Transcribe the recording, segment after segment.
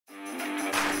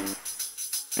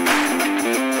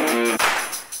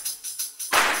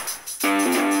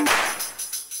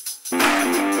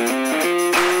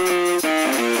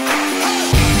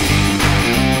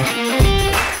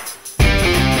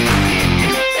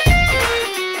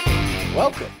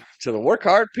Welcome to the Work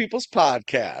Hard People's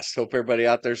Podcast. Hope everybody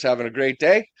out there's having a great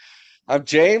day. I'm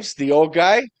James, the old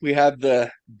guy. We have the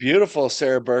beautiful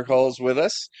Sarah Burkholz with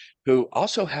us, who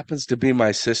also happens to be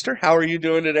my sister. How are you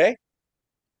doing today?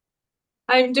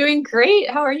 I'm doing great.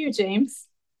 How are you, James?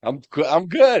 I'm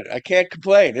good. I can't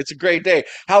complain. It's a great day.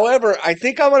 However, I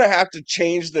think I'm going to have to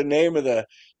change the name of the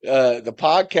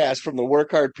podcast from the Work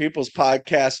Hard People's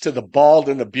Podcast to the Bald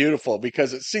and the Beautiful,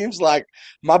 because it seems like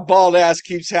my bald ass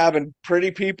keeps having pretty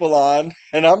people on,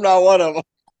 and I'm not one of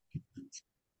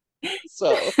them.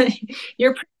 So,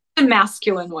 You're pretty the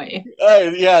masculine way.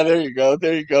 yeah, there you go.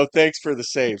 There you go. Thanks for the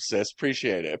save, sis.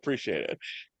 Appreciate it. Appreciate it.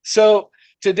 So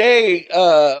today,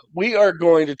 we are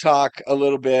going to talk a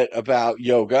little bit about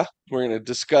yoga. We're going to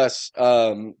discuss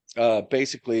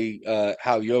basically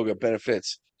how yoga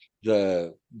benefits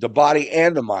the body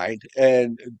and the mind.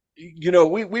 And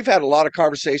we've had a lot of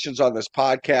conversations on this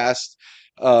podcast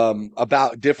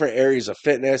about different areas of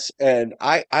fitness, and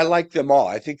I like them all.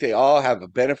 I think they all have a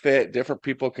benefit. Different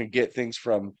people can get things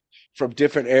from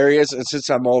different areas. And since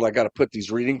I'm old, I got to put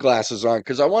these reading glasses on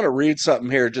because I want to read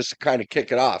something here just to kind of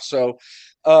kick it off. So,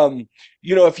 um,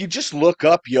 if you just look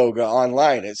up yoga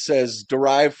online, it says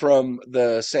derived from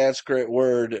the Sanskrit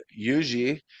word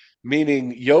yuji,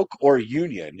 meaning yoke or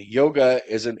union. Yoga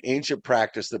is an ancient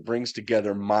practice that brings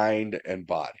together mind and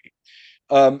body.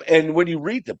 And when you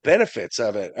read the benefits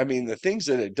of it, I mean, the things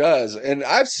that it does, and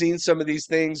I've seen some of these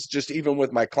things just even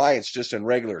with my clients, just in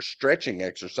regular stretching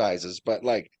exercises, but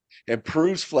like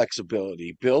improves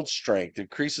flexibility, builds strength,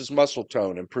 increases muscle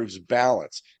tone, improves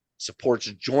balance, supports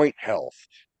joint health,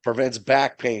 prevents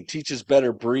back pain, teaches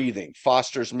better breathing,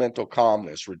 fosters mental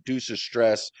calmness, reduces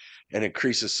stress, and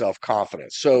increases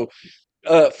self-confidence. So,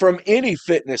 from any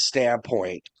fitness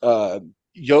standpoint,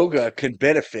 yoga can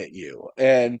benefit you.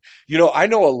 And, I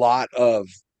know a lot of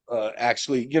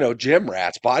actually, gym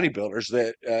rats, bodybuilders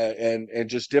that, and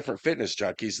just different fitness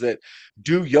junkies that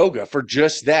do yoga for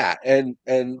just that. And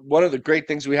one of the great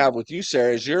things we have with you,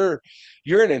 Sarah, is you're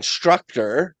an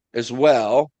instructor as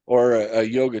well, or a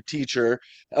yoga teacher.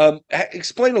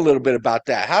 Explain a little bit about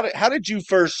that. How did you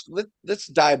first, let's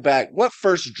dive back. What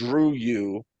first drew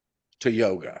you to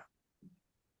yoga?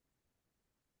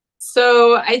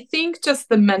 So I think just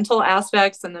the mental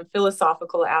aspects and the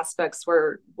philosophical aspects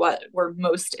were what were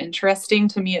most interesting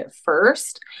to me at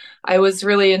first. I was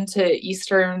really into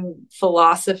Eastern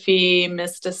philosophy,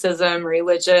 mysticism,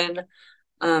 religion,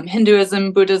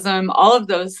 Hinduism, Buddhism, all of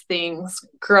those things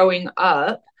growing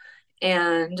up,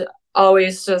 and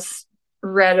always just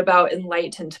read about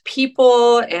enlightened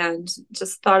people and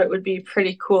just thought it would be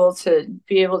pretty cool to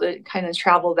be able to kind of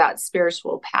travel that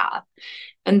spiritual path.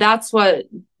 And that's what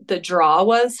the draw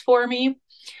was for me.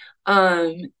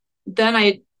 Um, then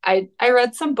I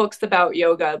read some books about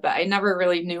yoga, but I never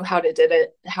really knew how to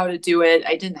do it.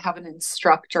 I didn't have an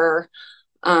instructor.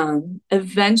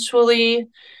 Eventually,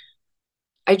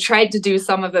 I tried to do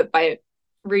some of it by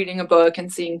reading a book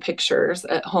and seeing pictures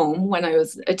at home when I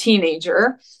was a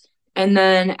teenager. And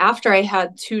then after I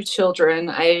had two children,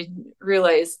 I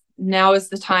realized now is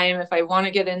the time. If I want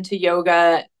to get into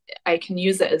yoga, I can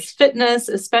use it as fitness,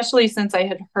 especially since I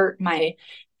had hurt my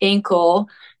ankle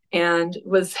and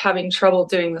was having trouble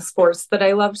doing the sports that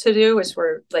I love to do, which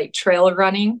were like trail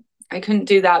running. I couldn't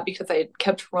do that because I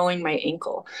kept rolling my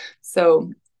ankle.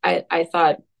 So I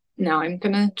thought, now I'm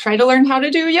going to try to learn how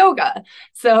to do yoga.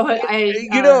 So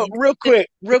Real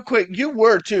quick, you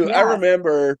were too. I yeah.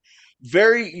 remember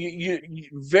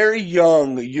very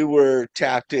young, you were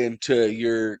tapped into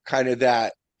your kind of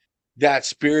that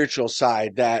spiritual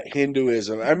side, that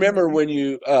Hinduism. I remember when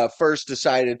you first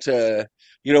decided to,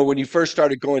 when you first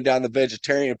started going down the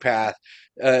vegetarian path,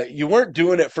 you weren't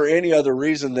doing it for any other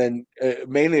reason than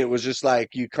mainly it was just like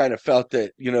you kind of felt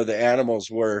that, the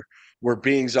animals were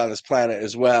beings on this planet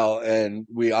as well, and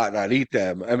we ought not eat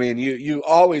them. I mean, you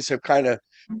always have kind of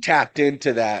tapped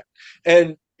into that.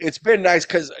 And it's been nice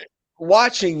because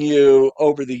watching you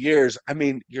over the years, I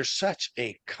mean, you're such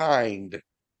a kind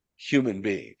human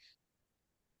being.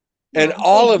 And Oh,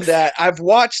 all of thanks. that, I've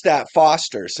watched that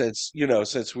foster since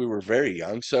we were very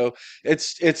young. So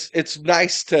it's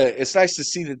nice to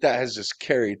see that that has just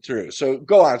carried through. So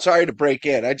go on. Sorry to break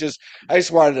in. I just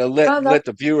wanted to let Oh, let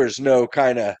the viewers know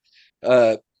kind of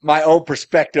my own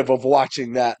perspective of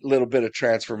watching that little bit of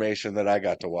transformation that I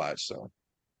got to watch. So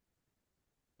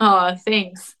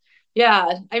thanks. Yeah,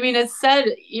 I mean, it's said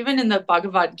even in the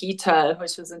Bhagavad Gita,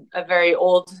 which is a very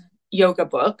old yoga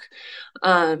book,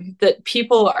 that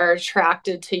people are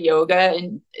attracted to yoga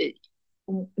and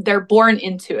they're born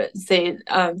into it.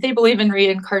 They believe in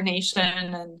reincarnation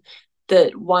and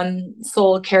that one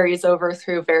soul carries over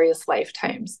through various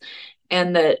lifetimes.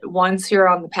 And that once you're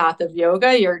on the path of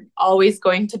yoga, you're always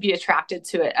going to be attracted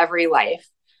to it every life.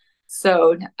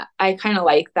 So I kind of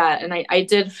like that. And I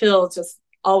did feel just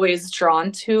always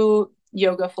drawn to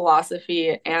yoga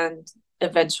philosophy and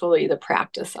eventually the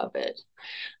practice of it.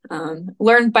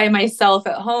 Learned by myself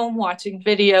at home, watching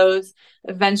videos,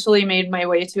 eventually made my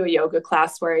way to a yoga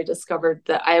class where I discovered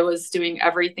that I was doing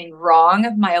everything wrong.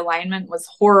 My alignment was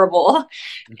horrible.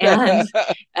 And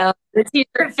the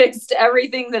teacher fixed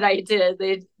everything that I did.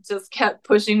 They just kept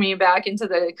pushing me back into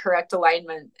the correct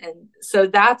alignment. And so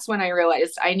that's when I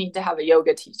realized I need to have a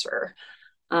yoga teacher.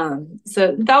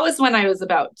 So that was when I was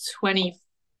about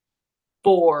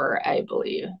 24, I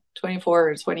believe, 24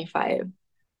 or 25.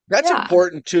 That's Yeah.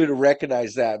 important too to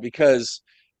recognize that because,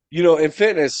 in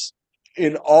fitness,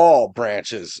 in all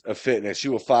branches of fitness,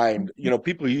 you will find,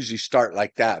 people usually start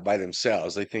like that by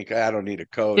themselves. They think, I don't need a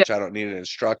Yeah. coach, I don't need an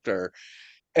instructor.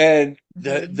 And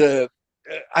Mm-hmm.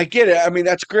 I get it. I mean,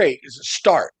 that's great.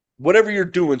 Start. Whatever you're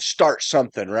doing, start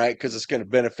something, right? Because it's going to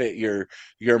benefit your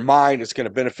mind, it's going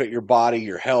to benefit your body,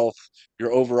 your health,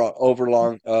 your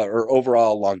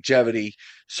overall longevity.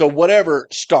 So whatever,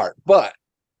 start. But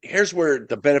here's where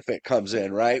the benefit comes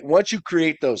in, right? Once you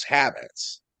create those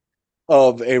habits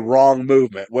of a wrong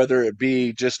movement, whether it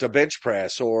be just a bench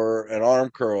press or an arm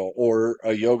curl or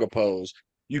a yoga pose,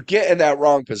 you get in that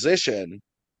wrong position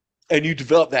and you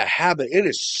develop that habit. It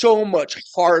is so much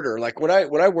harder. Like when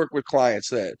I work with clients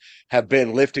that have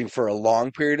been lifting for a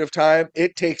long period of time,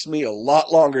 it takes me a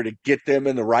lot longer to get them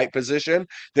in the right position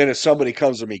than if somebody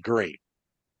comes to me green.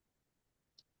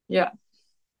 Yeah.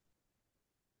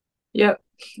 Yep,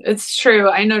 it's true.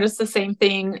 I noticed the same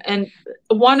thing. And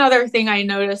one other thing I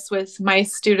notice with my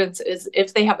students is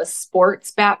if they have a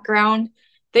sports background,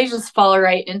 they just fall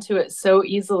right into it so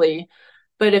easily.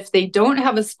 But if they don't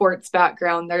have a sports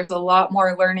background, there's a lot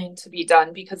more learning to be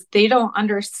done because they don't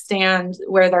understand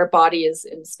where their body is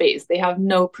in space. They have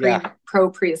no Yeah.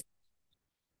 pre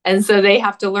and so they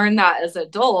have to learn that as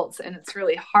adults, and it's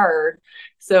really hard.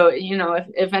 So,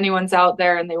 if anyone's out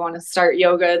there and they want to start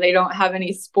yoga, they don't have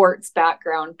any sports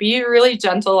background, be really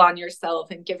gentle on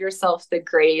yourself and give yourself the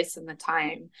grace and the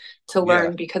time to Yeah.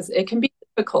 learn because it can be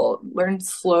difficult. Learn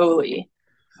slowly.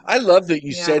 I love that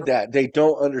you Yeah. said that they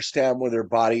don't understand where their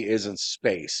body is in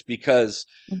space because,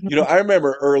 Mhm. I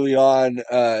remember early on,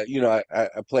 I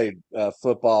played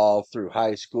football through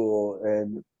high school,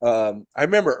 and I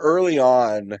remember early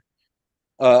on,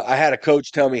 I had a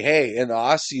coach tell me, "Hey, in the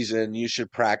off season, you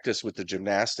should practice with the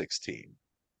gymnastics team."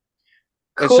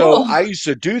 And so Cool. I used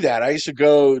to do that. I used to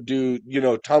go do,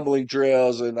 tumbling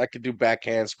drills, and I could do back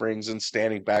handsprings and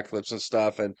standing backflips and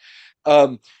stuff. And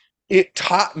um, it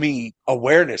taught me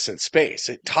awareness in space.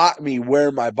 It taught me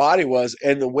where my body was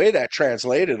and the way that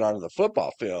translated onto the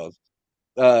football field.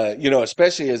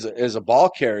 Especially as a ball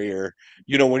carrier,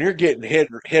 when you're getting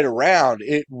hit around,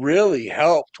 it really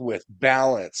helped with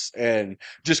balance and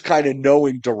just kind of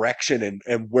knowing direction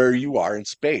and where you are in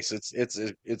space. It's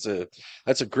a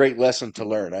that's a great lesson to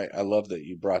learn. I love that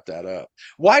you brought that up.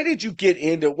 Why did you get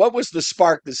into what was the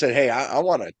spark that said, "Hey, I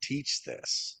want to teach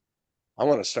this. I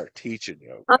want to start teaching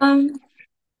yoga." Um,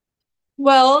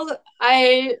 well,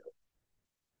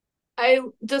 I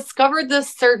discovered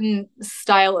this certain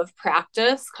style of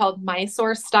practice called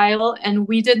Mysore style, and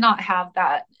we did not have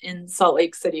that in Salt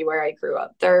Lake City where I grew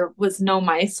up. There was no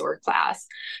Mysore class.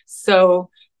 So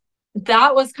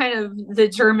that was kind of the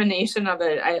germination of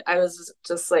it. I was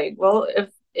just like, well,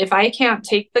 if I can't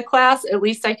take the class, at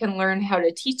least I can learn how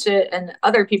to teach it and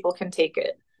other people can take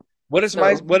it. So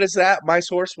What is that? My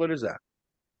source? What is that?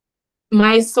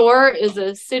 Mysore is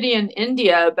a city in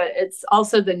India, but it's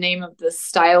also the name of the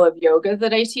style of yoga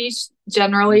that I teach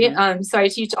generally. Hmm. So I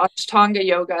teach Ashtanga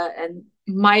yoga, and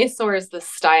Mysore is the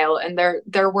style, and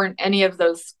there weren't any of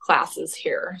those classes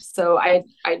here. So I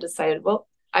decided, well,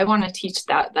 I want to teach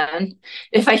that then.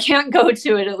 If I can't go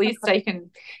to it, at least I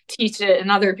can teach it, and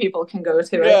other people can go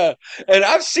to it. Yeah, and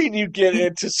I've seen you get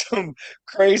into some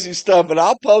crazy stuff, and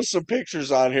I'll post some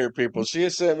pictures on here, people. She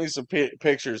has sent me some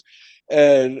pictures,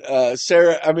 and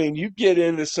Sarah, I mean, you get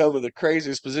into some of the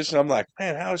craziest positions. I'm like,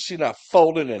 man, how is she not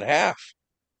folding in half?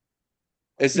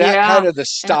 Is that kind Yeah, of the and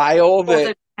style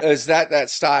I is that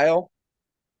style?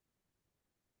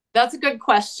 That's a good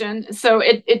question. So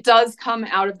it does come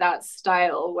out of that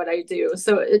style, what I do.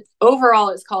 So it overall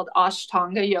it's called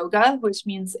Ashtanga yoga, which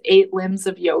means 8 limbs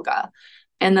of yoga.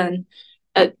 And then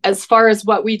as far as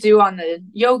what we do on the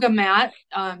yoga mat,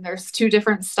 there's two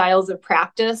different styles of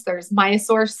practice. There's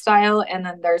Mysore style, and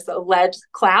then there's a led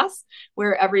class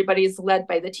where everybody's led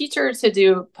by the teacher to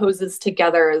do poses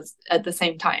together at the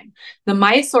same time. The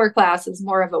Mysore class is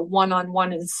more of a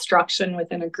one-on-one instruction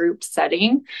within a group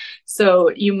setting.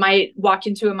 So you might walk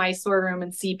into a Mysore room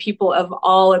and see people of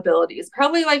all abilities,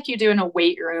 probably like you do in a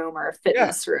weight room or a Yeah.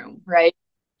 fitness room, right?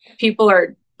 People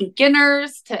are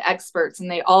beginners to experts and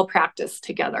they all practice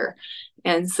together.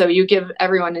 And so you give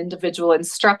everyone individual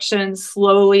instructions.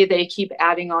 Slowly, they keep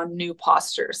adding on new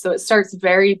postures. So it starts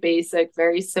very basic,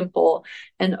 very simple.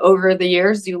 And over the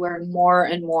years, you learn more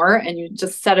and more, and you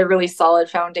just set a really solid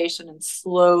foundation and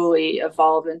slowly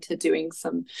evolve into doing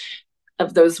some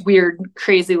of those weird,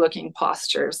 crazy looking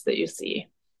postures that you see.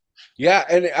 Yeah,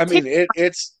 and I mean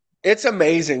it's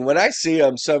amazing when I see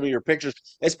some of your pictures,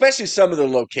 especially some of the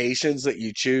locations that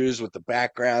you choose with the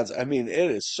backgrounds. I mean, it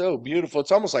is so beautiful.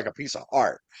 It's almost like a piece of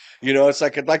art. It's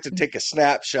like I'd like to take a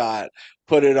snapshot,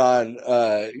 put it on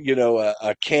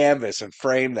a canvas and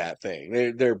frame that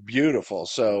thing. They're beautiful.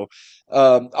 So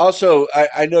also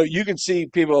I know you can see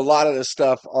people a lot of this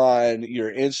stuff on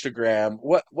your Instagram.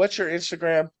 What's your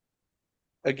Instagram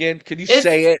again? Could you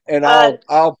say It's it and uh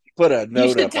I'll put a you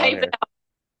note should up on type it here. out.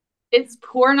 It's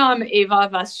Purnam Eva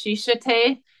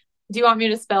Vashishate. Do you want me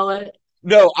to spell it?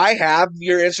 No, I have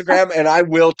your Instagram and I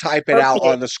will type it out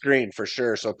Okay. on the screen for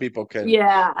sure so people can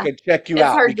Yeah. can check you It's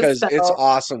out hard to because it's spell.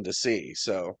 awesome to see.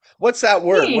 So, what's that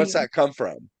word? What's Thanks. that come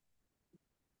from?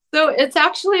 So it's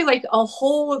actually like a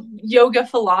whole yoga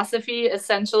philosophy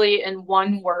essentially in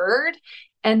one word.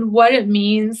 And what it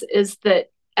means is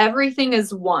that everything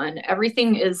is one,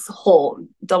 everything is whole,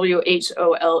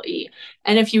 WHOLE.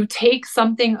 And if you take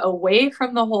something away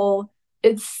from the whole,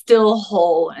 it's still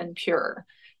whole and pure.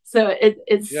 So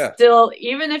it's Yeah. still,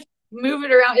 even if you move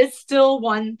it around, it's still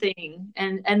one thing.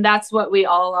 And that's what we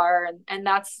all are. And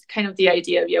that's kind of the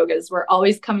idea of yoga is we're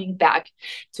always coming back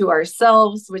to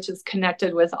ourselves, which is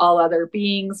connected with all other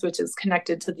beings, which is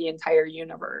connected to the entire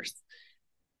universe.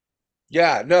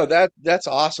 Yeah, no, that's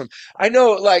awesome. I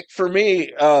know like for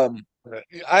me,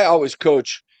 I always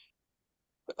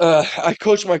I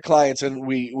coach my clients and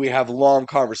we have long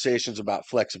conversations about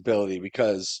flexibility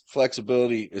because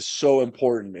flexibility is so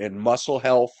important in muscle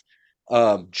health,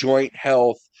 joint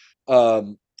health,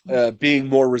 um, being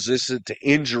more resistant to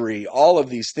injury. All of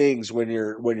these things when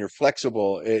you're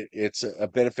flexible, it's a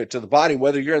benefit to the body,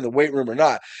 whether you're in the weight room or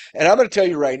not. And I'm going to tell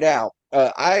you right now,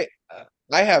 I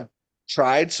have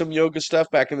tried some yoga stuff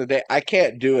back in the day. I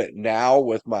can't do it now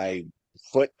with my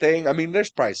foot thing. I mean,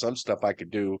 there's probably some stuff I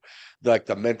could do, like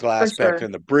the mental For aspect sure.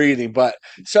 and the breathing, but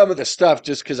some of the stuff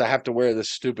just because I have to wear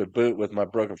this stupid boot with my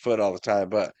broken foot all the time.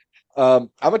 But I'm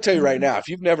gonna tell you right Mhm. now, if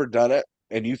you've never done it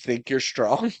and you think you're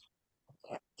strong,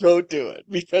 go do it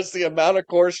because the amount of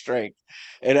core strength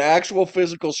and actual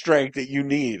physical strength that you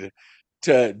need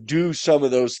to do some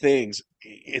of those things,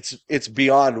 it's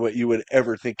beyond what you would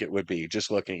ever think it would be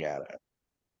just looking at it.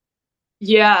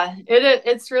 Yeah,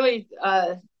 it's really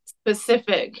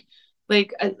specific.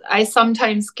 Like I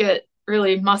sometimes get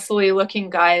really muscly looking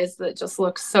guys that just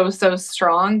look so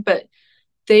strong, but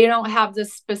they don't have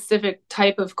this specific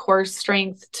type of core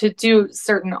strength to do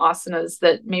certain asanas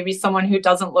that maybe someone who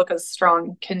doesn't look as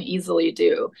strong can easily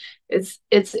do.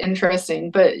 It's interesting,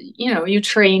 but you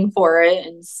train for it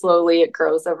and slowly it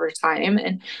grows over time.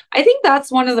 And I think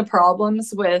that's one of the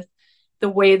problems with the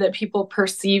way that people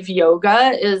perceive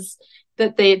yoga is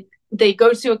that they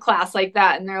go to a class like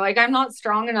that and they're like, I'm not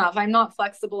strong enough, I'm not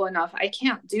flexible enough, I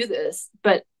can't do this.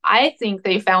 But I think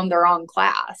they found the wrong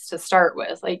class to start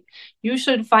with. Like, you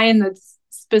should find the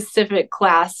specific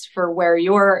class for where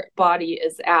your body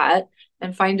is at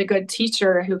and find a good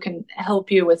teacher who can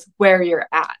help you with where you're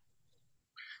at.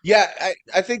 Yeah,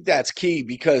 I think that's key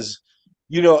because,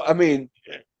 I mean,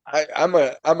 I'm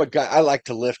a guy. I like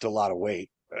to lift a lot of weight,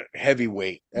 heavy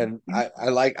weight, and I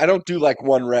don't do like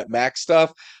one rep max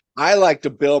stuff. I like to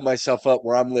build myself up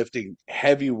where I'm lifting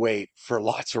heavy weight for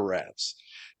lots of reps,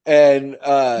 and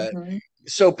Mm-hmm.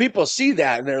 so people see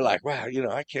that and they're like, wow,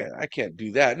 I can't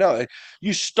do that. No,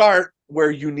 you start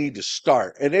where you need to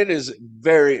start. And it is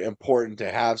very important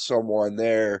to have someone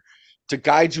there to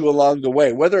guide you along the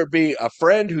way, whether it be a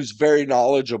friend who's very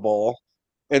knowledgeable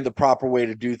in the proper way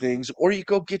to do things, or you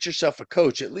go get yourself a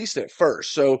coach, at least at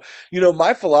first. So,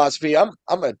 my philosophy, I'm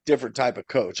a different type of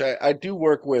coach. I do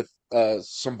work with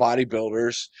some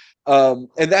bodybuilders.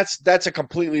 And that's a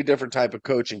completely different type of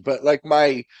coaching. But like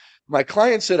my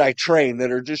clients that I train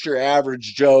that are just your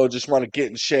average Joe, just want to get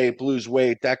in shape, lose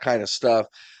weight, that kind of stuff.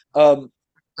 Um,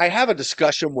 I have a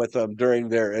discussion with them during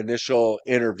their initial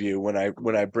interview when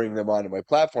I bring them onto my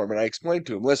platform, and I explain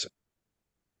to them, listen,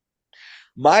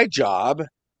 my job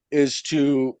is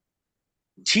to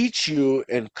teach you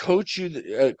and coach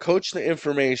the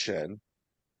information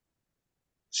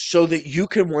so that you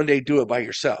can one day do it by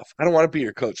yourself. I don't want to be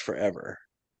your coach forever.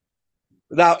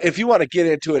 Now, if you want to get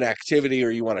into an activity or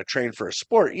you want to train for a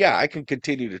sport, yeah, I can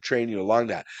continue to train you along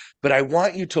that. But I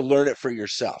want you to learn it for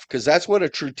yourself because that's what a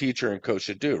true teacher and coach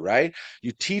should do, right?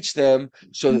 You teach them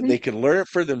so that Mhm. they can learn it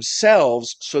for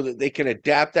themselves so that they can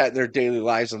adapt that in their daily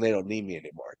lives and they don't need me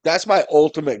anymore. That's my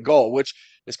ultimate goal, which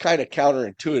is kind of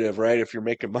counterintuitive, right? If you're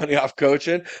making money off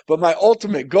coaching. But my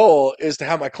ultimate goal is to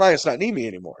have my clients not need me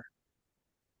anymore.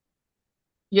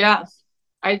 Yeah,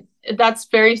 I that's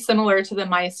very similar to the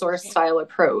my source style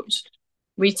approach.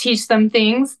 We teach them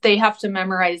things, they have to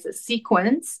memorize a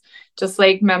sequence, just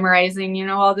like memorizing,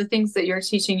 all the things that you're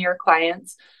teaching your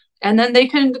clients. And then they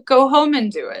can go home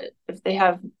and do it if they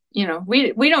have,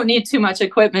 we don't need too much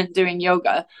equipment doing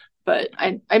yoga, but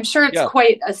I'm sure it's Yeah.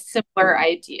 quite a similar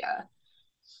idea.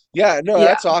 Yeah. No, Yeah.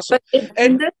 that's awesome. But in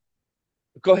And this,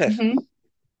 go ahead. mhm.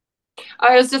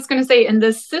 I was just going to say, in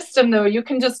this system, though, you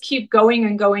can just keep going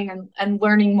and going and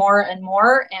learning more and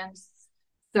more. And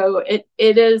so it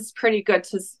is pretty good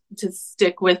to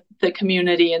stick with the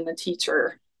community and the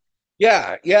teacher.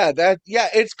 Yeah,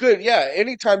 it's good. Yeah,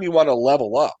 anytime you want to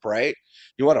level up, right?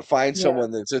 You want to find Yeah.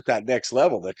 someone that's at that next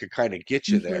level that could kind of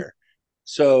get you Hmm. there.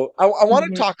 So I want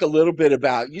to Hmm. talk a little bit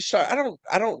about you start.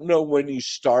 I don't know when you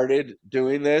started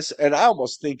doing this, and I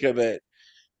almost think of it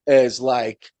as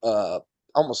like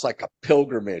almost like a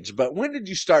pilgrimage. But when did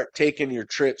you start taking your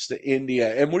trips to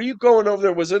India? And were you going over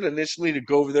there? Was it initially to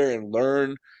go over there and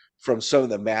learn from some of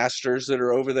the masters that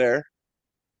are over there?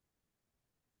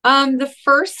 The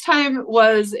first time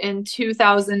was in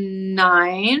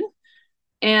 2009,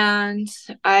 and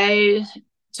I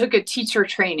took a teacher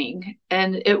training,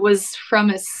 and it was from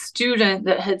a student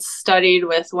that had studied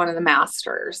with one of the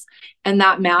masters, and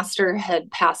that master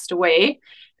had passed away.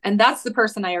 And that's the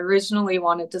person I originally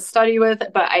wanted to study with,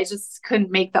 but I just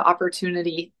couldn't make the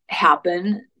opportunity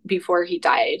happen before he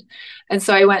died. And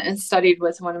so I went and studied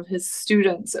with one of his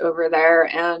students over there,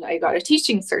 and I got a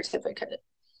teaching certificate.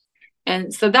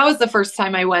 And so that was the first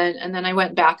time I went, and then I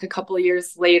went back a couple of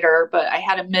years later, but I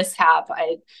had a mishap.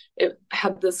 It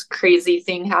had this crazy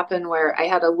thing happen where I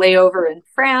had a layover in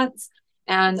France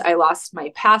and I lost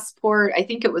my passport. I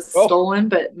think it was Oh, stolen,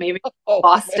 but maybe oh I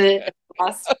lost man. it.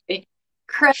 Lost my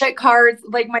credit cards,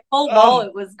 like my whole Oh,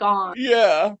 wallet was gone.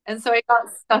 yeah. And so I got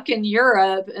stuck in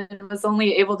Europe and was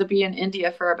only able to be in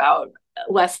India for about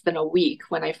less than a week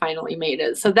when I finally made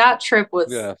it. So that trip was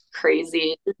Yeah.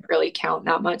 crazy. It didn't really count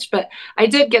that much, but I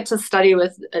did get to study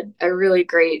with a really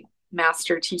great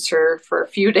master teacher for a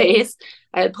few days.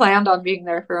 I had planned on being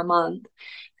there for a month.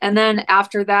 And then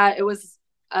after that, it was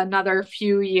another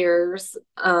few years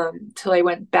till I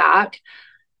went back.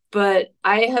 But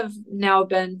I have now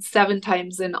been 7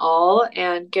 times in all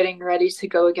and getting ready to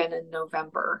go again in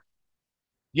November.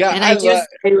 Yeah, And I I do love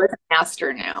study with a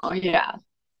master now. Yeah.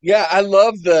 yeah, I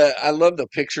love the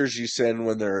pictures you send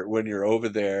when you're over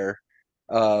there.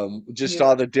 Just Yeah.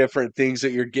 all the different things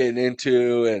that you're getting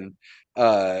into and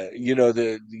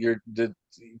the you're the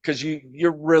because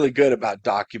you're really good about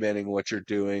documenting what you're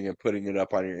doing and putting it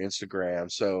up on your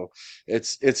Instagram. So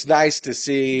it's nice to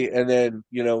see. And then,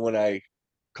 when I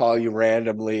call you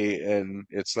randomly and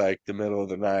it's like the middle of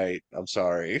the night, I'm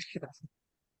sorry.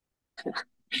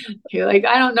 You're like,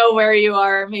 I don't know where you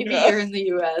are. Maybe Yeah, you're in the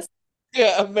US.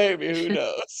 yeah, maybe, who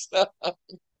knows?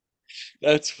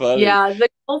 That's funny. Yeah, the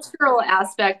cultural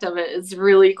aspect of it is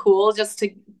really cool just to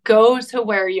go to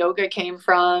where yoga came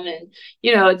from. And,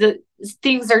 the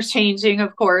things are changing,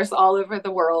 of course, all over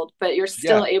the world, but you're Yeah.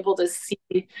 still able to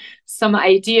see some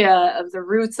idea of the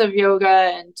roots of yoga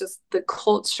and just the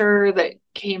culture that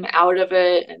came out of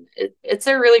it. And it's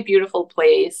a really beautiful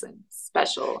place and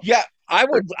special Yeah, I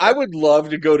for would I sure. would love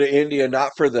to go to India,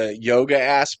 not for the yoga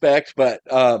aspect, but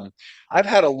I've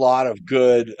had a lot of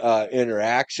good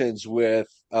interactions with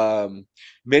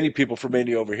many people from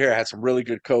India over here. I had some really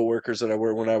good coworkers that I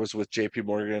were when I was with JP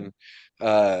Morgan.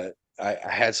 Uh, I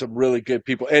had some really good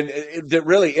people, and that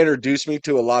really introduced me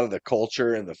to a lot of the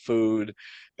culture and the food.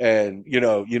 And you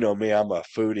know me, I'm a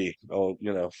foodie, old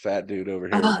fat dude over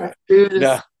here, Oh, but the food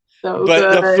no, is so but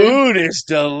the good. food is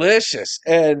delicious.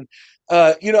 And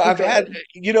I've had,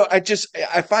 Good.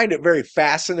 I find it very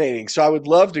fascinating. So I would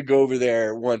love to go over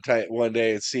there one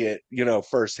day and see it,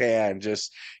 firsthand,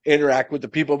 just interact with the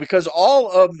people because all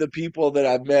of the people that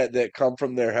I've met that come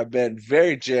from there have been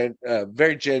very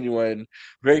genuine,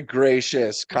 very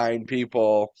gracious, kind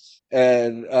people.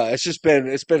 And it's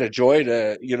been a joy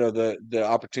to, the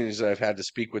opportunities that I've had to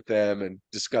speak with them and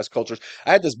discuss cultures.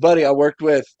 I had this buddy I worked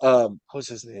with, what was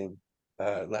his name?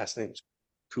 Last name's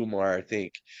Kumar, I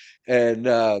think. And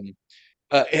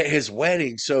at his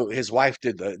wedding, so his wife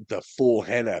did the full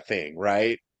henna thing,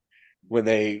 right? When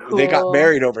they got Cool.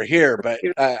 married over here, but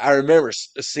I remember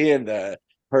seeing the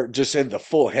her just in the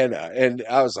full henna, and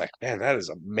I was like, man, that is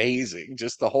amazing.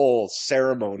 Just the whole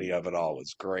ceremony of it all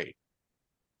was great.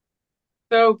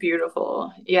 So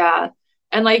beautiful. Yeah.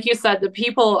 And like you said, the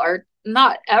people are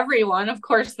not everyone. Of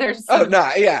course, there's Oh some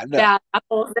no, yeah, no, bad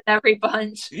apples in every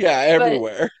bunch. yeah, But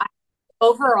everywhere.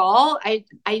 overall,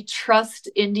 I trust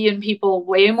Indian people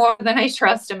way more than I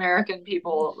trust American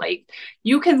people. Like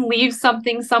you can leave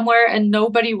something somewhere and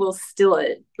nobody will steal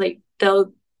it. Like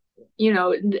they'll,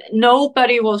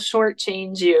 nobody will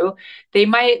shortchange you. They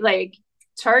might like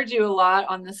charge you a lot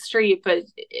on the street, but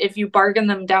if you bargain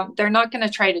them down, they're not going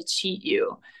to try to cheat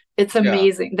you. It's Yeah.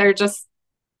 amazing. They're just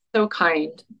so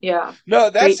kind. Yeah. No,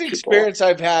 that's Great the people. experience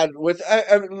I've had with,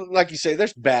 like you say,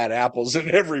 there's bad apples in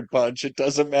every bunch. It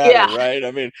doesn't matter, Yeah. right?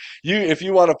 I mean, if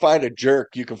you want to find a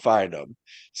jerk, you can find them.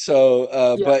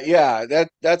 So, Yeah. but yeah,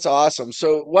 that's awesome.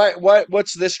 So,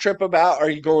 what's this trip about? Are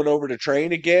you going over to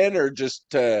train again, or just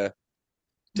to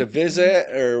Mhm. visit,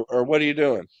 or what are you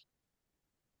doing?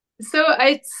 So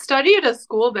I study at a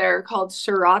school there called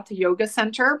Sharat Yoga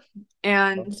Center,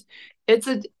 Oh, and it's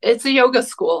a yoga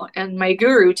school, and my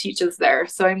guru teaches there.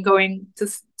 So I'm going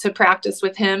to practice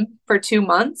with him for 2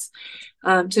 months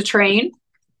to train,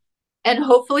 and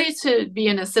hopefully to be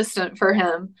an assistant for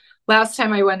him. Last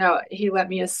time I went out, he let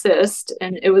me assist,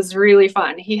 and it was really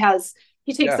fun. He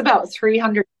takes yeah. about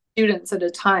 300 students at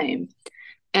a time,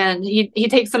 and he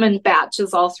takes them in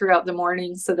batches all throughout the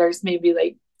morning. So there's maybe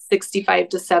like 65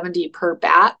 to 70 per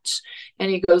batch, and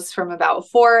he goes from about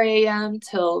 4 a.m.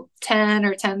 till 10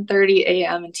 or 10:30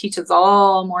 a.m. and teaches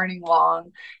all morning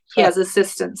long. He has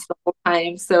assistants the whole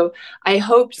time, so I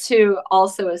hope to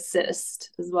also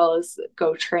assist as well as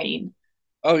go train.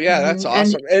 Oh yeah, that's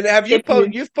And awesome. And have if you,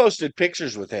 you've posted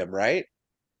pictures with him, right?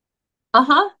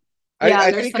 uh-huh,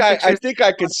 yeah, there's some I pictures. think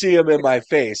I could see him in my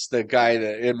face, the guy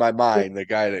that in my mind, the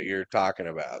guy that you're talking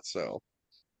about. So.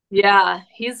 Yeah,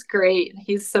 he's great.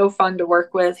 He's so fun to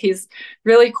work with. He's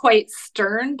really quite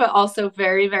stern, but also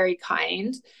very, very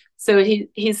kind. So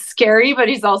he's scary, but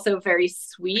he's also very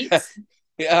sweet.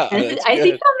 Yeah, And that's I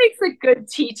think good. that makes a good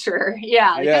teacher.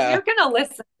 Yeah, because Yeah, you're gonna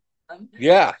listen to them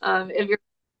yeah, if you're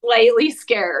slightly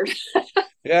scared,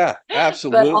 yeah, but also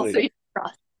absolutely. you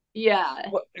trust.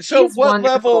 Yeah, So he's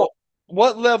wonderful.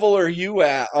 what level are you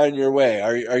at on your way?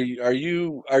 Are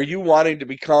you wanting to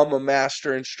become a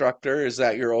master instructor? Is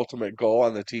that your ultimate goal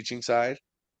on the teaching side?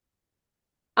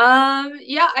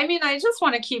 Yeah, I mean, I just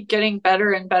want to keep getting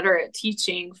better and better at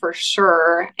teaching for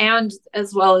sure, and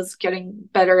as well as getting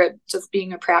better at just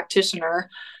being a practitioner.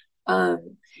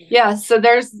 Yeah, so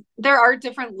there are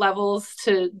different levels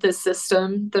to the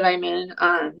system that I'm in.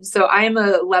 So I'm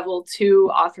a level 2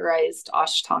 authorized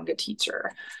Ashtanga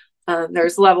teacher.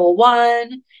 There's level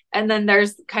 1, and then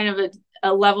there's kind of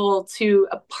a level 2,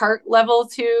 a part level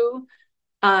 2,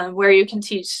 where you can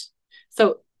teach.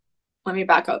 So let me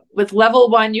back up. With level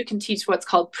 1, you can teach what's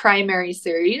called primary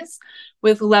series.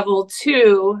 With level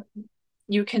 2,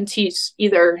 you can teach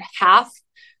either half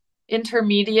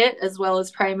intermediate as well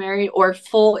as primary or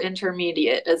full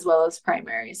intermediate as well as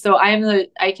primary. So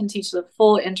I can teach the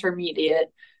full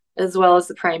intermediate as well as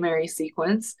the primary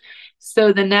sequence.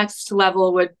 So the next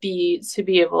level would be to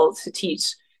be able to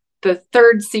teach the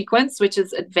third sequence, which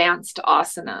is advanced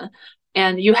asana.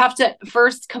 And you have to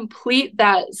first complete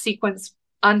that sequence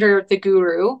under the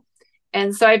guru.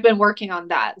 And so I've been working on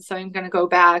that. So I'm going to go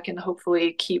back and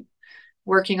hopefully keep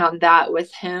working on that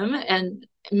with him, and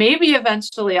maybe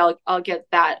eventually I'll get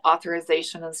that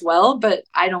authorization as well, but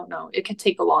I don't know. It could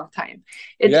take a long time.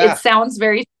 It Yeah. sounds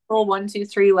very simple, 1, 2,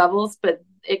 3 levels, but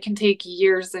it can take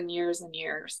years and years and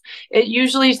years. It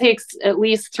usually takes at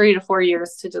least 3 to 4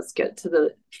 years to just get to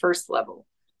the first level.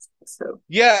 So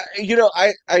Yeah,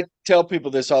 I tell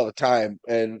people this all the time,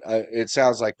 and it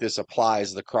sounds like this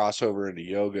applies the crossover into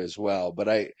yoga as well. But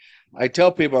I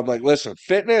tell people, I'm like, listen,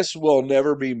 fitness will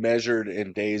never be measured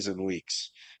in days and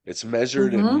weeks. It's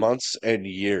measured in mm-hmm. months and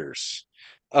years.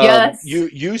 Yes.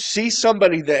 You see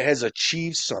somebody that has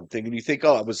achieved something, and you think,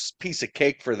 oh, it was a piece of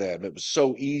cake for them. It was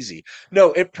so easy.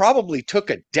 No, it probably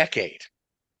took a decade.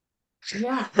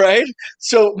 Yeah, right?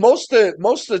 So most of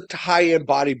the high-end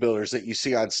bodybuilders that you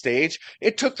see on stage,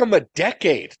 it took them a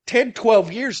decade, 10,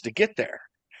 12 years to get there,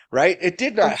 right? It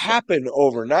did for not sure. happen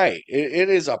overnight. It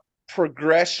is a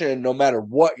progression no matter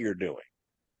what you're doing.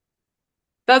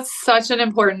 That's such an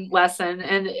important lesson.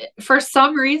 And for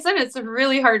some reason, it's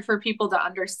really hard for people to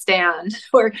understand,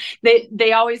 or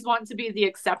they always want to be the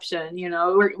exception.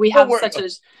 We Well, have such a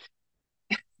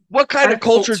what kind our of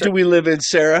culture culture, do we live in,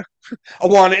 Sarah? I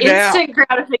want it now. instant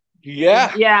gratification.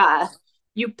 Yeah, Yeah.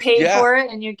 You pay yeah, for it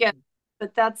and you get,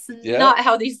 but that's yeah. not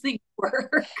how these things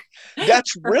work.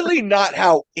 That's really not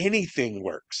how anything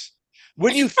works.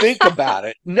 When you think about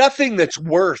it, nothing that's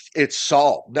worth its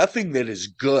salt, nothing that is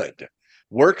good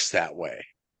works that way.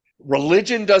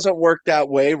 Religion doesn't work that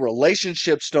way.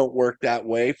 Relationships don't work that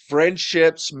way.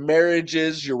 Friendships,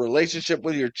 marriages, your relationship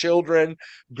with your children,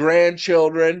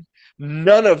 grandchildren,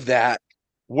 none of that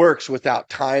works without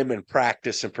time and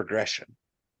practice and progression.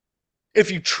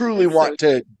 If you truly It's so want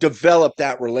to develop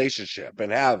that relationship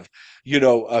and have,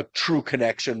 a true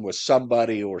connection with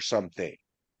somebody or something.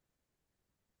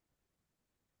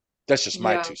 That's just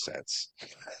my yeah. 2 cents.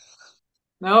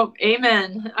 Nope.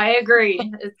 Amen. I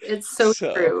agree. It's so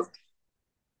So, true.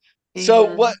 so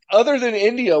what Amen. other than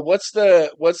India, what's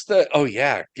the oh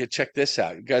yeah, check this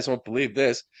out. You guys won't believe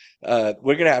this.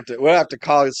 We'll have to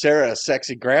call Sarah a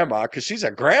sexy grandma because she's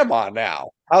a grandma now.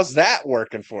 How's that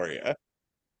working for you?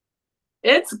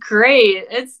 It's great.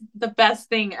 It's the best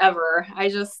thing ever.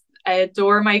 I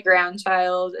adore my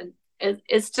grandchild, and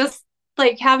it's just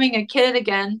like having a kid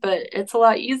again, but it's a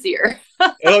lot easier.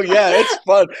 Oh yeah, it's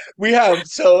fun.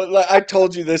 Like, I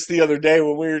told you this the other day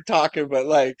when we were talking, but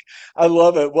like I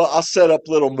love it. Well, I'll set up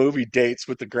little movie dates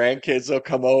with the grandkids. They'll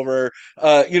come over.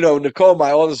 Nicole,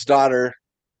 my oldest daughter,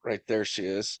 right there she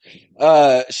is.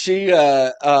 She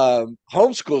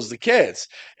homeschools the kids.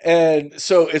 And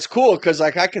so it's cool because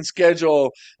like I can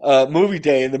schedule a movie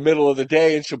day in the middle of the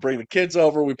day and she'll bring the kids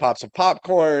over. We pop some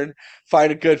popcorn,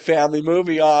 find a good family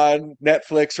movie on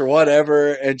Netflix or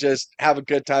whatever, and just have a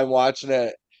good time watching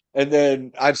it. And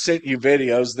then I've sent you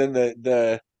videos. Then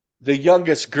the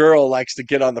youngest girl likes to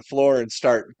get on the floor and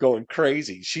start going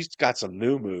crazy. She's got some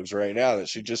new moves right now that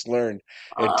she just learned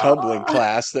in tumbling Oh,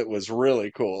 class that was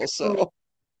really cool. So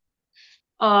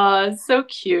it's so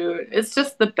cute. It's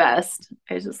just the best.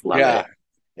 I just love yeah, it.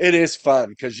 it is fun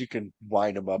because you can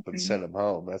wind them up and Mhm. send them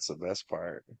home. That's the best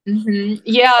part.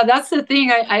 Yeah, that's the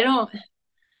thing. I don't,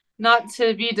 not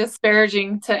to be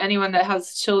disparaging to anyone that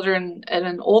has children at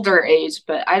an older age,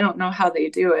 but I don't know how they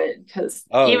do it because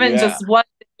Oh even yeah. just one,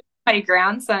 my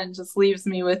grandson just leaves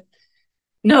me with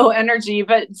no energy,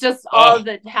 but just all Oh,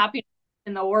 the happiness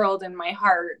in the world in my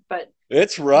heart. But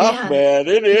it's rough, man, man.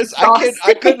 It is. I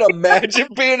exhausting. couldn't imagine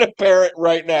being a parent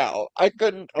right now. I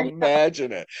couldn't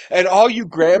imagine it. And all you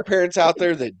grandparents out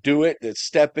there that do it, that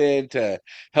step in to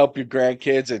help your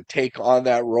grandkids and take on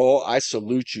that role, I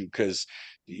salute you because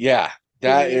yeah,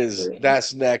 Seriously.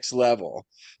 that's next level.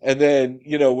 And then,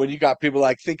 when you got people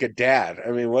like think of dad.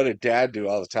 I mean, what did dad do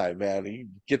all the time, man? You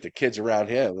get the kids around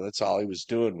him. That's all he was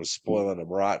doing was spoiling them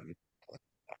rotten.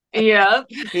 Yeah.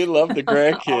 He loved the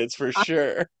grandkids for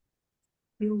sure.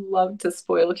 You love to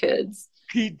spoil kids.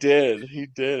 He did. He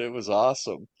did. It was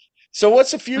awesome. So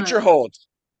what's the future Uh, hold?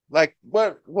 Like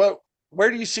where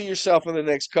do you see yourself in the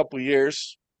next couple of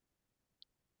years?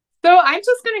 So I'm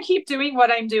just going to keep doing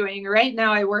what I'm doing. Right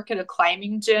now, I work at a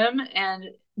climbing gym and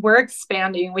we're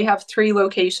expanding. We have 3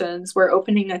 locations. We're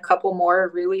opening a couple more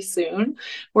really soon.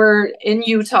 We're in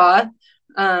Utah,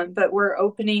 but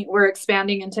we're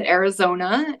expanding into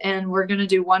Arizona, and we're going to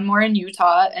do one more in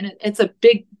Utah. And it's a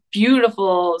big,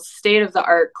 beautiful, state of the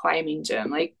art climbing gym,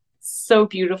 like so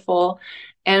beautiful.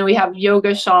 And we have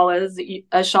yoga shalas.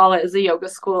 A shala is a yoga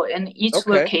school in each Okay.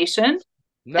 location.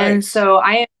 And Nice. so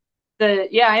I'm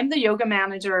the yoga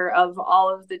manager of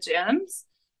all of the gyms.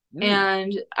 Mm,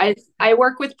 And I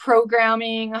work with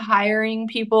programming, hiring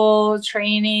people,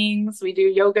 trainings. We do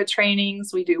yoga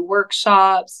trainings, we do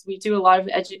workshops, we do a lot of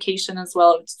education as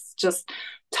well. It's just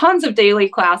tons of daily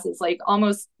classes, like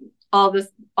almost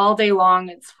all day long.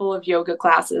 It's full of yoga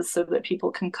classes so that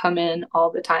people can come in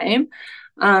all the time.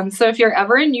 So if you're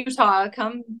ever in Utah,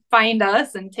 come find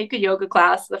us and take a yoga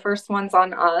class. The first one's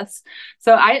on us.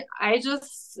 So I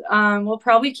just will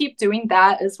probably keep doing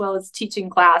that as well as teaching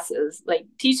classes. Like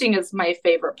teaching is my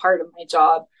favorite part of my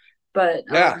job, but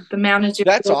yeah. the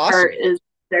That's managerial part awesome. is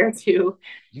there too.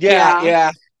 Yeah, Yeah.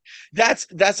 yeah.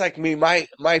 That's like me.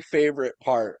 My favorite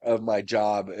part of my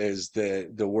job is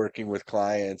the working with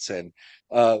clients, and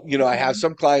I have Mhm.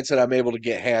 some clients that I'm able to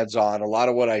get hands on. A lot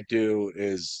of what I do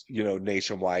is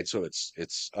nationwide, so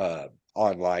it's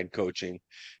online coaching.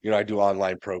 I do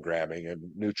online programming and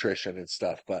nutrition and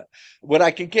stuff. But when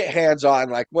I can get hands on,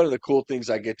 like one of the cool things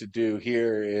I get to do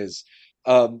here is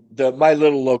the my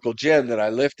little local gym that I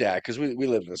lift at, because we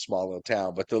live in a small little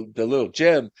town, but the little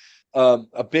gym,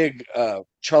 a big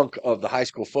chunk of the high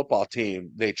school football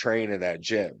team, they train in that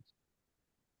gym.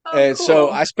 Oh, And so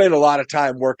cool. I spend a lot of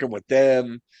time working with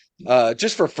them,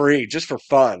 just for free, just for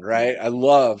fun, right? I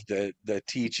love the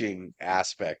teaching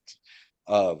aspect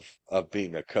of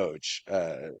being a coach.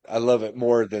 I love it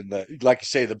more than like you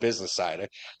say, the business side. I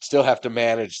still have to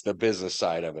manage the business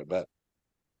side of it, but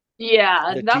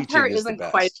Yeah, the that teaching part is the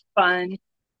isn't quite best. fun,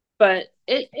 but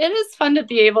it is fun to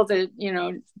be able to,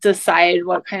 decide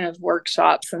what kind of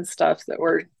workshops and stuff that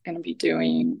we're going to be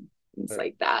doing, things Uh,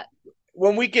 like that.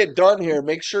 When we get done here,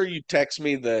 make sure you text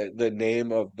me the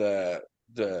name of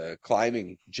the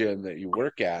climbing gym that you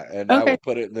work at, and I Okay. will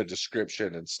put it in the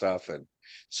description and stuff. And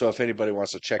so if anybody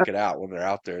wants to check it out when they're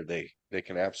out there, they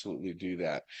can absolutely do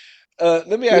that.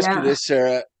 Let me ask you Yeah. this,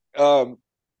 Sarah. Um,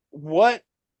 what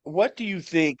what do you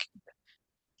think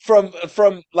from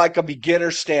like a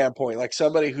beginner standpoint, like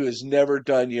somebody who has never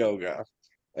done yoga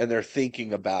and they're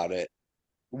thinking about it?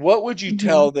 What would you Mhm.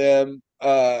 tell them?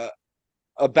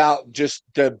 About just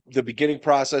the beginning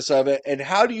process of it, and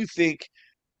how do you think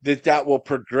that will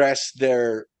progress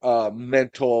their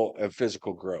mental and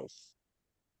physical growth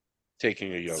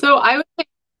taking a yoga So class? I would say,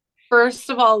 first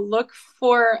of all, look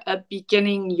for a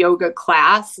beginning yoga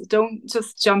class. Don't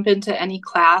just jump into any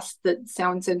class that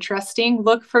sounds interesting.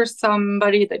 Look for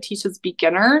somebody that teaches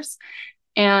beginners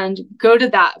and go to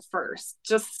that first.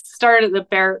 Just start at the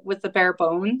bare with the bare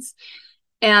bones.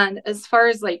 And as far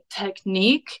as like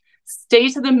technique, stay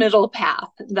to the middle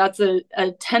path. That's a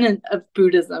tenet of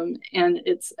Buddhism, and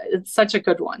it's such a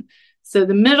good one. So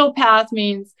the middle path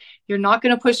means you're not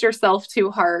going to push yourself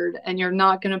too hard, and you're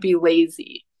not going to be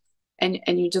lazy, and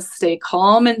you just stay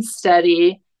calm and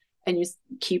steady, and you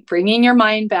keep bringing your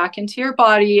mind back into your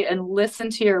body and listen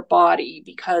to your body,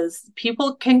 because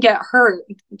people can get hurt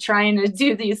trying to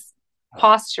do these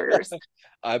postures.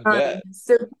 I bet.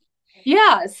 So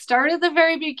yeah, start at the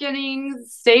very beginning,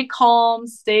 stay calm,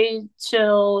 stay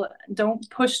chill, don't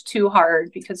push too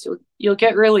hard because you'll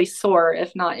get really sore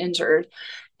if not injured.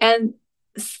 And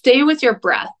stay with your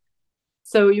breath.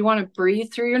 So you want to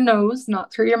breathe through your nose,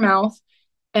 not through your mouth,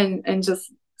 and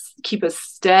just keep a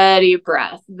steady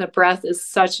breath. The breath is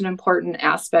such an important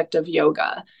aspect of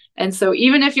yoga. And so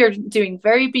even if you're doing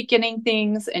very beginning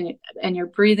things and you're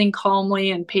breathing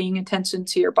calmly and paying attention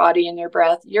to your body and your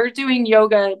breath, you're doing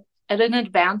yoga at an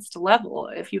advanced level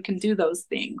if you can do those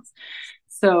things.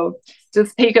 So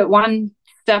just take it one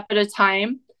step at a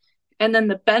time. And then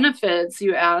the benefits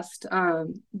you asked,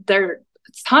 there are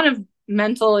a ton of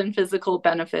mental and physical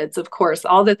benefits, of course,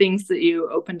 all the things that you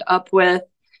opened up with.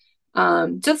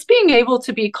 Just being able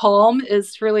to be calm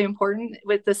is really important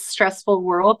with this stressful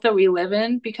world that we live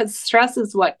in, because stress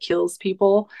is what kills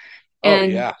people. Oh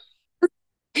And yeah.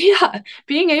 yeah,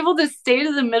 being able to stay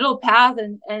to the middle path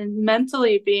and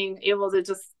mentally being able to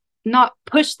just not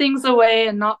push things away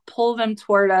and not pull them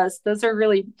toward us. Those are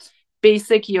really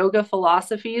basic yoga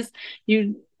philosophies.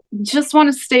 You just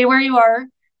want to stay where you are,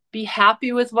 be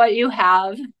happy with what you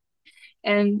have,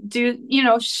 and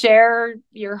share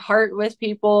your heart with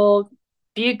people,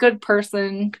 be a good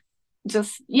person.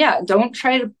 Just, yeah, don't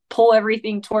try to pull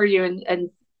everything toward you and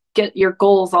get your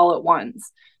goals all at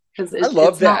once, because I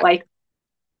love it's not that. like.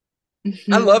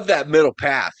 I Mhm. love that middle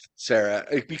path, Sarah,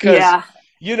 because Yeah.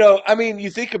 I mean,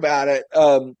 you think about it.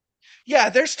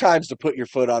 Yeah, there's times to put your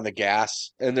foot on the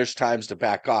gas and there's times to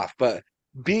back off, but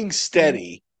being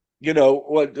steady,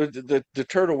 what the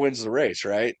turtle wins the race,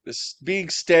 right? This being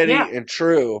Yeah. steady and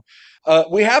true.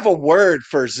 We have a word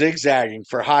for zigzagging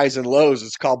for highs and lows.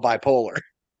 It's called bipolar.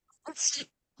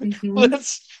 Hmm.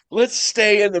 Let's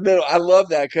stay in the middle. I love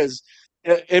that because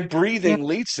and Yeah. breathing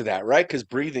leads to that, right? Because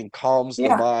breathing calms the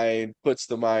Yeah. mind, puts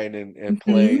the mind in Hmm.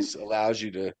 place, allows you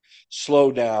to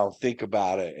slow down, think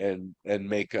about it, and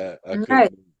make a good Right.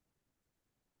 move.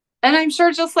 And I'm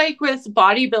sure just like with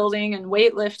bodybuilding and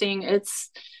weightlifting,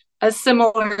 it's a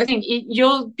similar thing.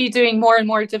 You'll be doing more and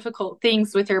more difficult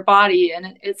things with your body,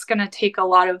 and it's going to take a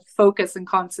lot of focus and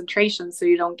concentration so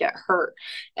you don't get hurt.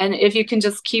 And if you can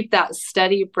just keep that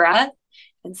steady breath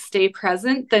and stay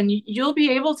present, then you'll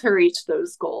be able to reach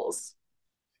those goals.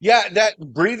 Yeah, that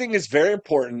breathing is very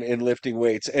important in lifting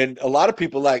weights. And a lot of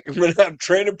people like when I'm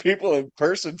training people in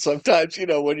person, sometimes,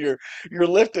 when you're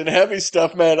lifting heavy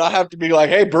stuff, man, I have to be like,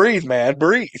 hey, breathe, man,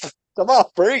 breathe. Come on,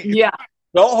 breathe. Yeah,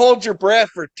 Don't hold your breath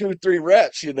for 2, 3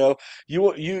 reps, you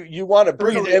want to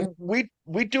breathe. totally. And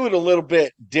we do it a little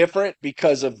bit different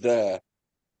because of the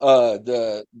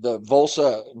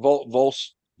Volsa,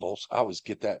 I always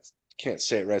get that, can't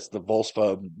say it right. It's the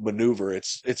Volspa maneuver.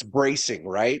 It's bracing,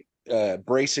 right?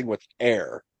 Bracing with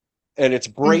air, and it's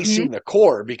Hmm. bracing the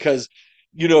core because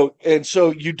and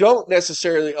so you don't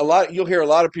necessarily, you'll hear a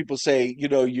lot of people say, you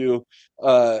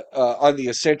on the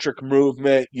eccentric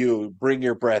movement you bring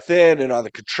your breath in, and on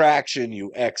the contraction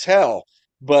you exhale,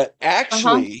 but Uh-huh.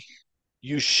 actually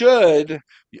you should,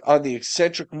 on the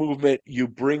eccentric movement, you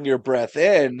bring your breath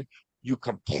in, you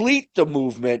complete the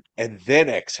movement, and then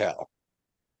exhale.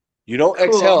 You don't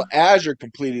exhale Cool. as you're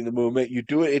completing the movement, you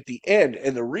do it at the end.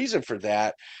 And the reason for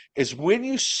that is when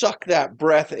you suck that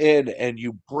breath in and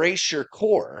you brace your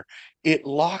core, it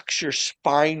locks your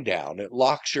spine down, it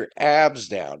locks your abs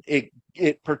down,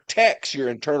 it protects your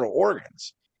internal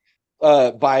organs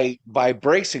by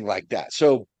bracing like that.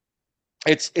 So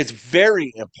it's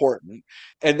very important.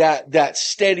 And that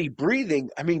steady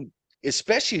breathing, I mean,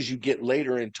 especially as you get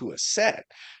later into a set,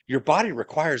 your body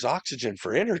requires oxygen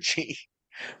for energy.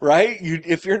 Right?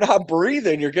 If you're not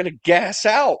breathing, you're going to gas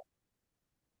out.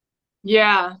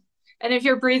 Yeah. And if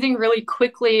you're breathing really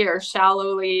quickly or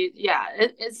shallowly, yeah,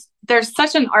 it's there's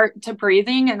such an art to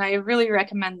breathing. And I really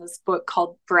recommend this book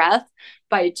called Breath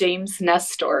by James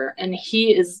Nestor. And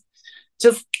he is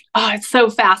just, oh, it's so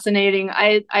fascinating.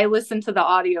 I listened to the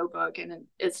audiobook and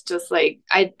it's just like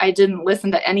I didn't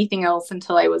listen to anything else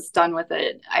until I was done with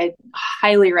it. I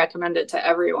highly recommend it to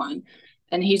everyone.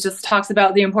 And he just talks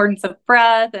about the importance of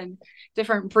breath and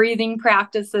different breathing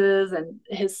practices and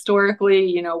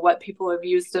historically, what people have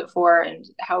used it for and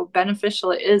how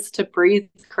beneficial it is to breathe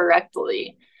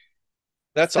correctly.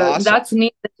 That's So awesome. that's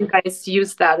neat that you guys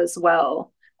use that as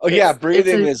well. Oh yeah, It's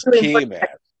breathing a is really key, important. man.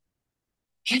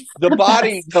 It's The the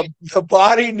body best. the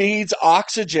body needs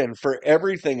oxygen for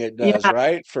everything it does, Yeah.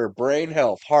 right? For brain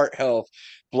health, heart health,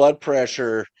 blood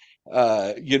pressure,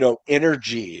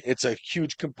 energy. It's a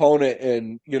huge component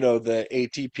in, the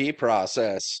ATP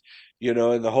process,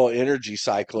 in the whole energy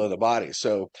cycle of the body.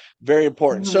 So very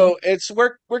important. Mhm. So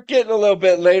we're getting a little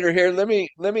bit later here. Let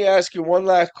me ask you one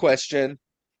last question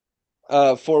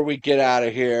before we get out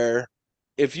of here.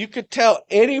 If you could tell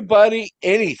anybody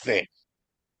anything,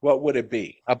 what would it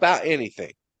be about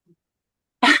anything?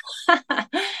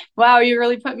 Wow, you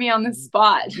really put me on the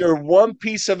spot. Your one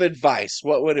piece of advice,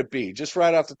 what would it be? Just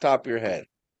right off the top of your head.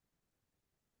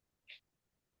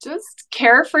 Just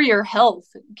care for your health,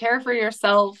 care for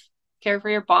yourself, care for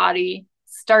your body.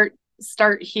 Start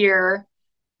here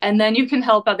and then you can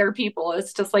help other people.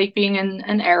 It's just like being in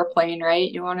an airplane, right?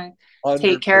 You want to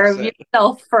take care of 100%.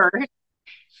 yourself first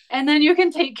and then you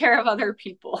can take care of other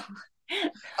people.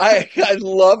 I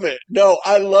love it. No,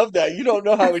 I love that. You don't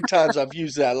know how many times I've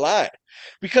used that line.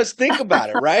 Because think about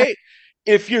it, right?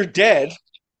 If you're dead,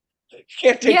 you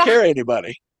can't take Yeah, care of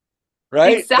anybody.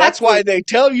 Right? That's why exactly. they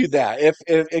tell you that. If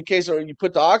in case or you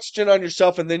put the oxygen on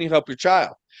yourself and then you help your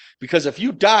child. Because if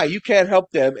you die, you can't help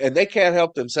them and they can't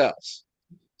help themselves.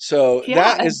 So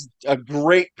that Yeah. is a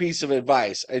great piece of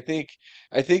advice. I think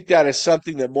that is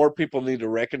something that more people need to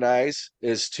recognize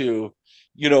is to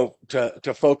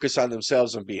focus on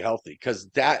themselves and be healthy because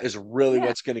that is really Yeah.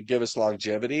 what's going to give us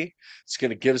longevity. It's going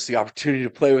to give us the opportunity to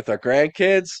play with our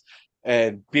grandkids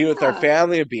and be with our Yeah.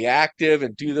 family and be active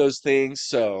and do those things.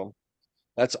 So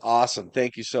that's awesome.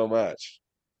 Thank you so much.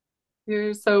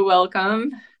 You're so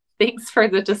welcome. Thanks for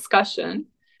the discussion.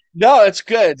 No, it's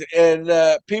good. And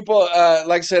people,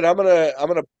 like I said,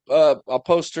 I'll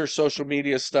post her social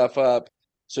media stuff up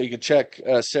so you can check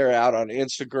Sarah out on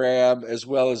Instagram as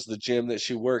well as the gym that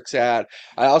she works at.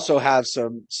 I also have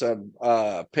some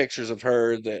pictures of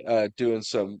her that doing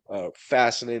some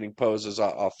fascinating poses.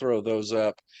 I'll throw those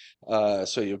up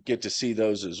so you'll get to see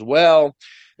those as well.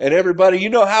 And everybody, you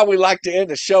know how we like to end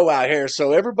the show out here.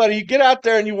 So everybody, you get out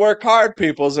there and you work hard,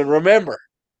 peoples, and remember,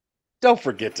 don't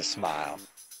forget to smile.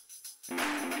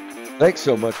 Thanks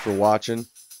so much for watching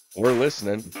or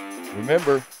listening.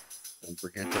 Remember, don't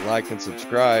forget to like and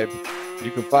subscribe.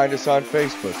 You can find us on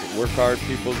Facebook at Work Hard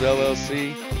Peoples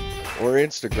LLC or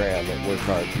Instagram at Work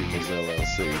Hard Peoples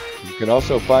LLC. You can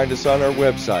also find us on our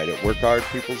website at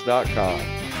workhardpeoples.com.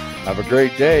 Have a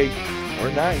great day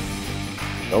or night.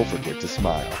 Don't forget to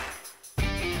smile.